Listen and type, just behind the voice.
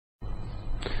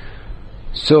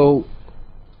So,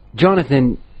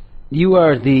 Jonathan, you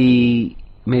are the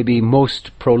maybe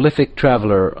most prolific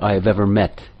traveler I've ever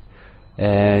met,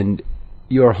 and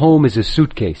your home is a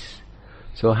suitcase.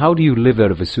 So how do you live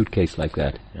out of a suitcase like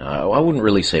that? I wouldn't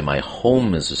really say my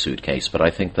home is a suitcase, but I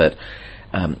think that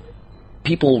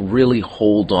people really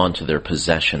hold on to their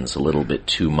possessions a little bit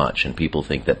too much, and people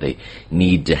think that they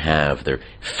need to have their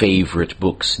favorite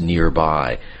books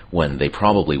nearby when they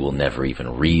probably will never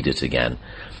even read it again.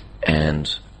 And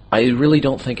I really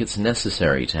don't think it's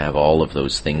necessary to have all of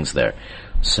those things there.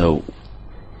 So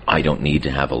I don't need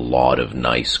to have a lot of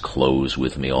nice clothes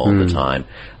with me all the time.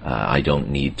 I don't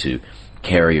need to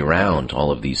carry around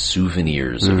all of these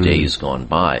souvenirs of days gone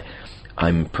by.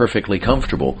 I'm perfectly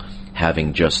comfortable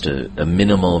having just a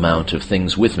minimal amount of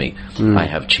things with me. I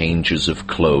have changes of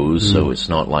clothes, so it's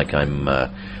not like I'm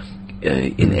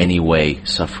in any way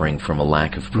suffering from a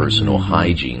lack of personal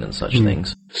hygiene and such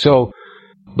things. So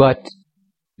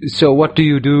what do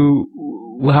you do?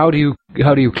 How do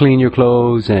you clean your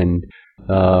clothes, and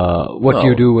what do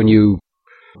you do when you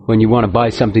want to buy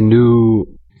something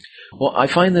new? Well, I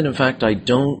find that, in fact, I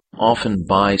don't often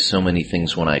buy so many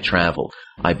things when I travel.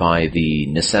 I buy the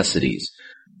necessities,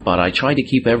 but I try to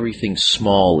keep everything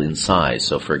small in size.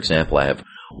 So, for example, I have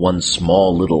one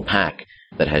small little pack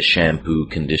that has shampoo,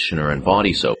 conditioner, and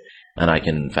body soap, and I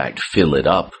can, in fact, fill it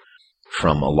up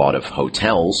from a lot of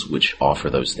hotels, which offer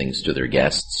those things to their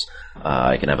guests.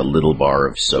 I can have a little bar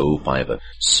of soap. I have a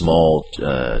small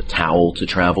towel to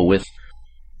travel with.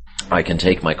 I can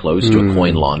take my clothes to a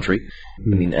coin laundry.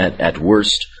 I mean, at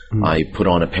worst, I put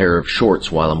on a pair of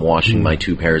shorts while I'm washing my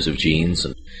 2 pairs of jeans.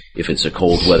 And if it's a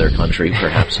cold weather country,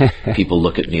 perhaps people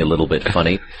look at me a little bit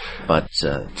funny. But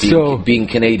being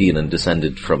Canadian and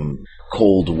descended from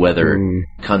cold weather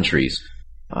countries,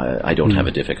 I don't have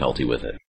a difficulty with it.